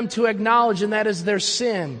for them to acknowledge, and that is their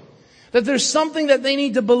sin. That there's something that they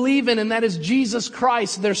need to believe in, and that is Jesus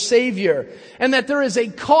Christ, their Savior. And that there is a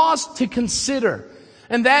cost to consider.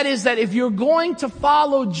 And that is that if you're going to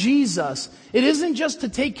follow Jesus, it isn't just to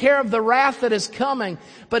take care of the wrath that is coming,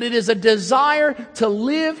 but it is a desire to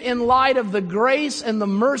live in light of the grace and the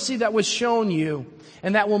mercy that was shown you.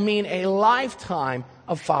 And that will mean a lifetime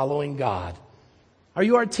of following God. Are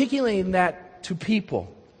you articulating that to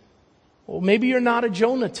people? Well, maybe you're not a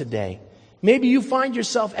Jonah today. Maybe you find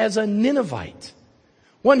yourself as a Ninevite,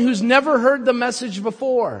 one who's never heard the message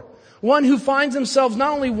before, one who finds themselves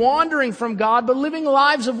not only wandering from God, but living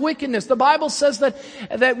lives of wickedness. The Bible says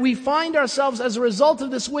that we find ourselves as a result of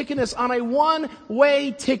this wickedness on a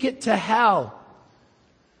one-way ticket to hell.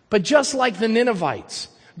 But just like the Ninevites,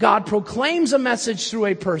 God proclaims a message through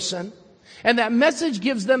a person, and that message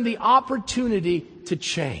gives them the opportunity to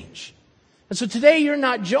change. And so today you're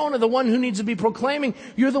not Jonah, the one who needs to be proclaiming.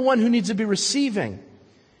 You're the one who needs to be receiving.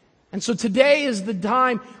 And so today is the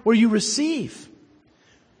time where you receive,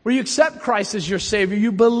 where you accept Christ as your Savior.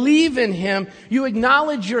 You believe in Him. You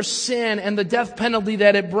acknowledge your sin and the death penalty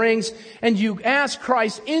that it brings. And you ask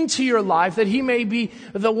Christ into your life that He may be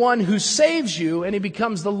the one who saves you and He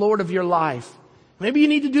becomes the Lord of your life. Maybe you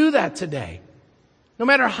need to do that today. No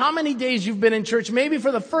matter how many days you've been in church, maybe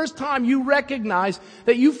for the first time you recognize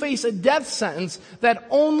that you face a death sentence that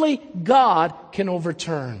only God can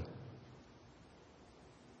overturn.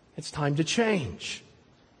 It's time to change.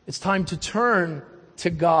 It's time to turn to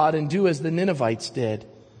God and do as the Ninevites did.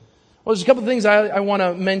 Well, there's a couple of things I want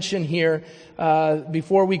to mention here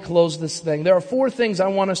before we close this thing. There are 4 things I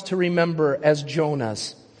want us to remember as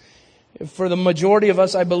Jonahs. For the majority of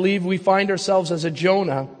us, I believe we find ourselves as a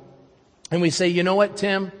Jonah. And we say, you know what,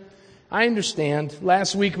 Tim? I understand.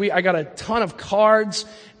 Last week I got a ton of cards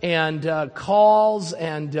and calls,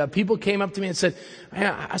 and people came up to me and said,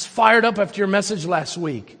 man, I was fired up after your message last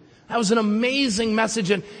week. That was an amazing message,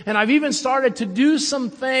 and I've even started to do some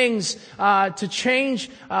things to change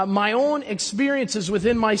my own experiences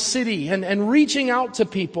within my city and reaching out to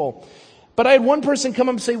people. But I had one person come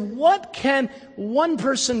up and say, what can one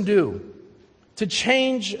person do to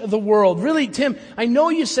change the world? Really, Tim, I know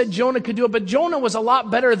you said Jonah could do it, but Jonah was a lot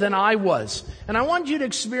better than I was. And I want you to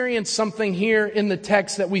experience something here in the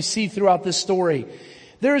text that we see throughout this story.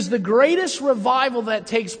 There's the greatest revival that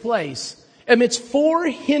takes place amidst 4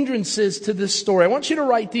 hindrances to this story. I want you to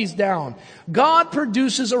write these down. God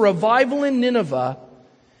produces a revival in Nineveh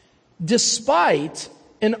despite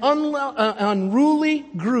an unruly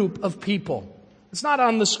group of people. It's not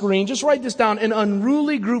on the screen. Just write this down. An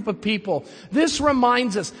unruly group of people. This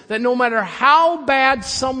reminds us that no matter how bad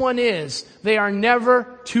someone is, they are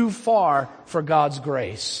never too far for God's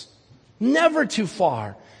grace. Never too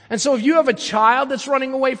far. And so if you have a child that's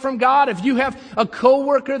running away from God, if you have a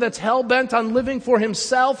coworker that's hell-bent on living for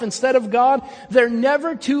himself instead of God, they're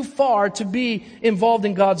never too far to be involved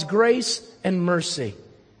in God's grace and mercy.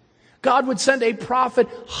 God would send a prophet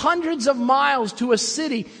hundreds of miles to a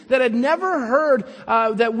city that had never heard,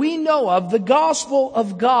 that we know of, the gospel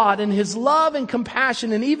of God and His love and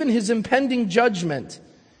compassion and even His impending judgment.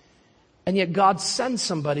 And yet God sends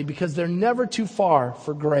somebody because they're never too far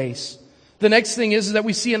for grace. The next thing is that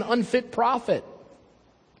we see an unfit prophet.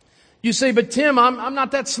 You say, but Tim, I'm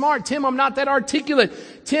not that smart. Tim, I'm not that articulate.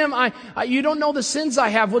 Tim, you don't know the sins I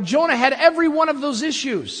have. Well, Jonah had every one of those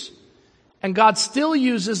issues. And God still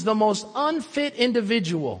uses the most unfit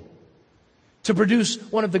individual to produce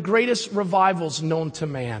one of the greatest revivals known to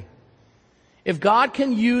man. If God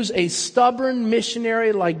can use a stubborn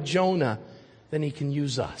missionary like Jonah, then He can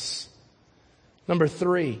use us. Number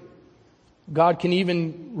 3, God can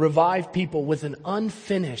even revive people with an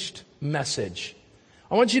unfinished message.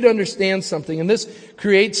 I want you to understand something, and this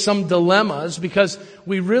creates some dilemmas because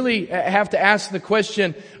we really have to ask the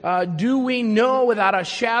question, do we know without a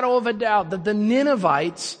shadow of a doubt that the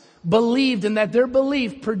Ninevites believed and that their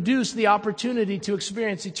belief produced the opportunity to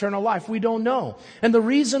experience eternal life? We don't know. And the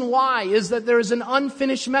reason why is that there is an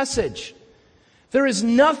unfinished message. There is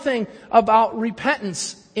nothing about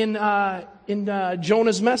repentance in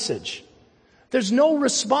Jonah's message. There's no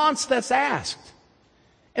response that's asked.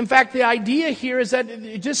 In fact, the idea here is that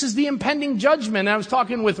this is the impending judgment. I was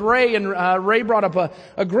talking with Ray, and Ray brought up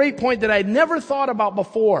a great point that I had never thought about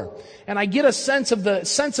before. And I get a sense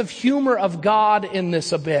of humor of God in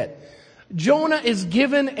this a bit. Jonah is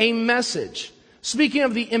given a message, speaking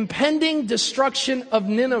of the impending destruction of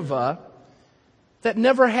Nineveh, that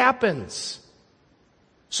never happens.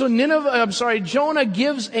 So Jonah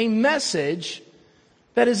gives a message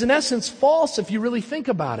that is in essence false if you really think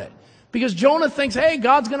about it. Because Jonah thinks, hey,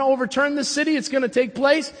 God's going to overturn this city. It's going to take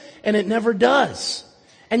place. And it never does.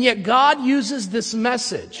 And yet God uses this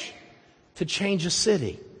message to change a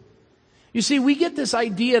city. You see, we get this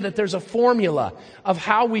idea that there's a formula of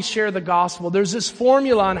how we share the gospel. There's this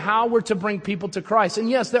formula on how we're to bring people to Christ. And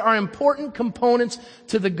yes, there are important components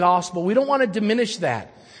to the gospel. We don't want to diminish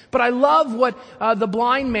that. But I love what the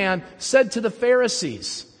blind man said to the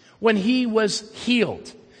Pharisees when he was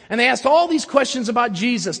healed. And they asked all these questions about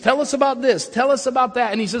Jesus. Tell us about this. Tell us about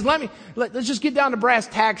that. And he says, let's just get down to brass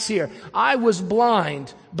tacks here. I was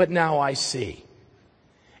blind, but now I see.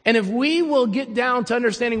 And if we will get down to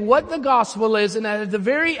understanding what the gospel is, and at the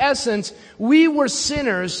very essence, we were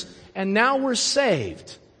sinners and now we're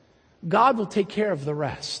saved, God will take care of the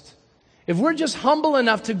rest. If we're just humble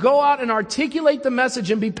enough to go out and articulate the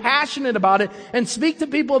message and be passionate about it and speak to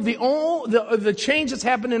people of the change that's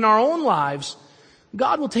happened in our own lives,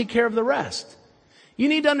 God will take care of the rest. You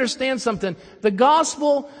need to understand something. The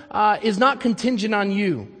gospel is not contingent on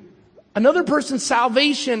you. Another person's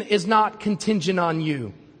salvation is not contingent on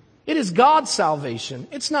you. It is God's salvation.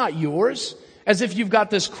 It's not yours. As if you've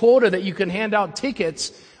got this quota that you can hand out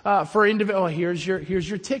tickets for individual. Oh, here's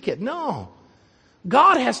your ticket. No.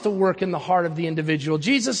 God has to work in the heart of the individual.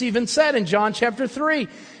 Jesus even said in John chapter 3,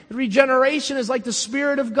 regeneration is like the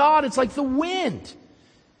Spirit of God. It's like the wind.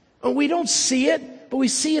 And we don't see it, but we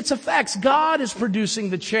see its effects. God is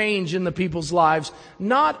producing the change in the people's lives,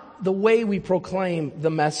 not the way we proclaim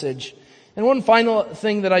the message. And one final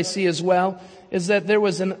thing that I see as well is that there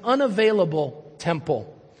was an unavailable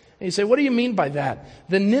temple. And you say, what do you mean by that?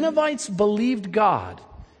 The Ninevites believed God,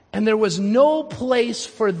 and there was no place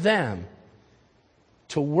for them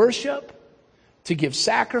to worship, to give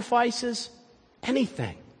sacrifices,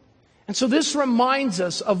 anything. And so this reminds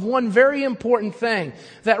us of one very important thing,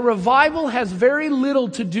 that revival has very little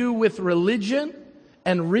to do with religion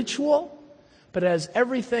and ritual, but it has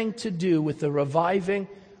everything to do with the reviving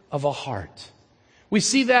of a heart. We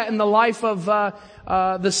see that in the life of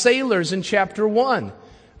the sailors in chapter 1.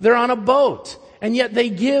 They're on a boat, and yet they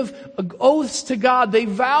give oaths to God. They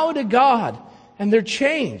vow to God, and they're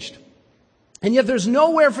changed. And yet there's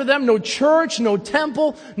nowhere for them, no church, no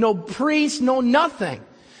temple, no priest, no nothing.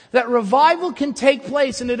 That revival can take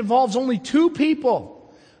place, and it involves only two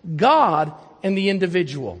people, God and the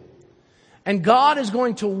individual. And God is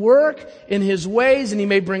going to work in His ways, and He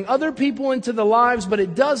may bring other people into the lives, but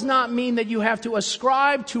it does not mean that you have to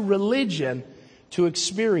ascribe to religion to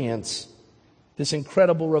experience this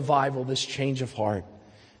incredible revival, this change of heart.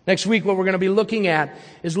 Next week, what we're going to be looking at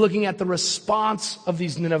is looking at the response of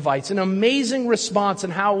these Ninevites, an amazing response,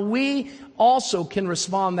 and how we also can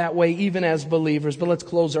respond that way even as believers. But let's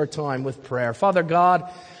close our time with prayer. Father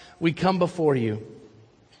God, we come before You.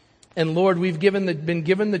 And Lord, we've been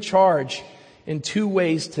given the charge in two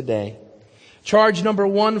ways today. Charge number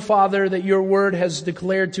one, Father, that Your word has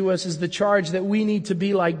declared to us is the charge that we need to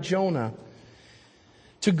be like Jonah,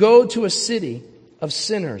 to go to a city of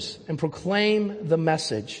sinners and proclaim the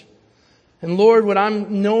message. And Lord, what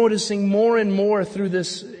I'm noticing more and more through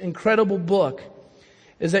this incredible book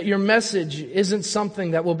is that Your message isn't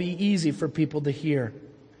something that will be easy for people to hear.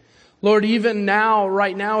 Lord, even now,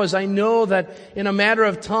 right now, as I know that in a matter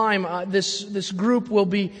of time, this group will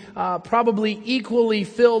be probably equally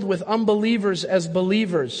filled with unbelievers as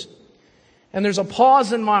believers. And there's a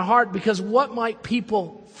pause in my heart, because what might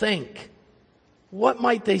people think? What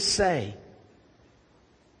might they say?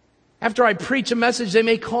 After I preach a message, they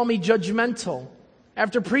may call me judgmental.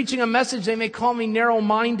 After preaching a message, they may call me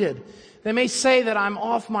narrow-minded. They may say that I'm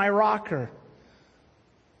off my rocker.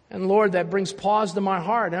 And Lord, that brings pause to my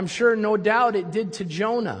heart. I'm sure, no doubt, it did to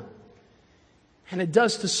Jonah. And it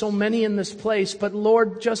does to so many in this place. But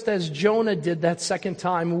Lord, just as Jonah did that second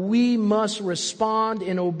time, we must respond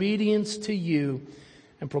in obedience to You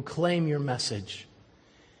and proclaim Your message.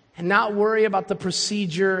 And not worry about the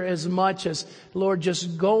procedure as much as, Lord,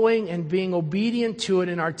 just going and being obedient to it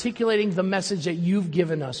and articulating the message that You've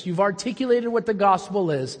given us. You've articulated what the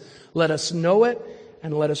gospel is. Let us know it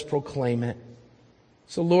and let us proclaim it.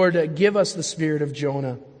 So Lord, give us the spirit of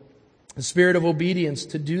Jonah, the spirit of obedience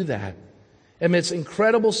to do that amidst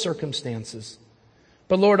incredible circumstances.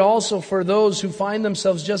 But Lord, also for those who find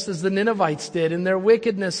themselves just as the Ninevites did in their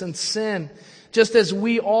wickedness and sin, just as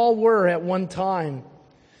we all were at one time.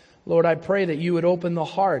 Lord, I pray that You would open the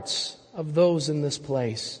hearts of those in this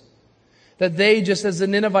place, that they, just as the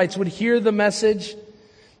Ninevites, would hear the message,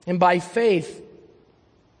 and by faith,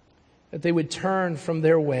 that they would turn from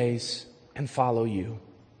their ways and follow You.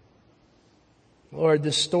 Lord,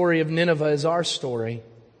 the story of Nineveh is our story.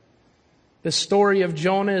 The story of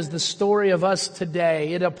Jonah is the story of us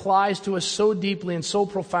today. It applies to us so deeply and so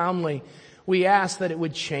profoundly. We ask that it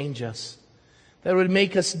would change us, that it would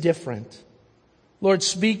make us different. Lord,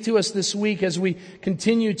 speak to us this week as we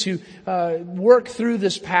continue to work through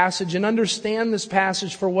this passage and understand this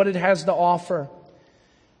passage for what it has to offer.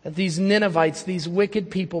 That these Ninevites, these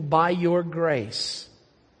wicked people, by Your grace,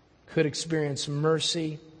 could experience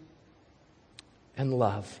mercy and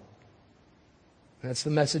love. That's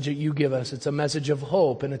the message that you give us. It's a message of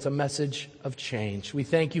hope, and it's a message of change. We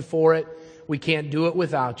thank you for it. We can't do it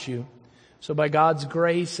without you. So by God's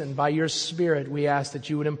grace and by your Spirit, we ask that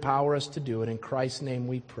you would empower us to do it. In Christ's name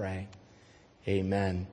we pray. Amen.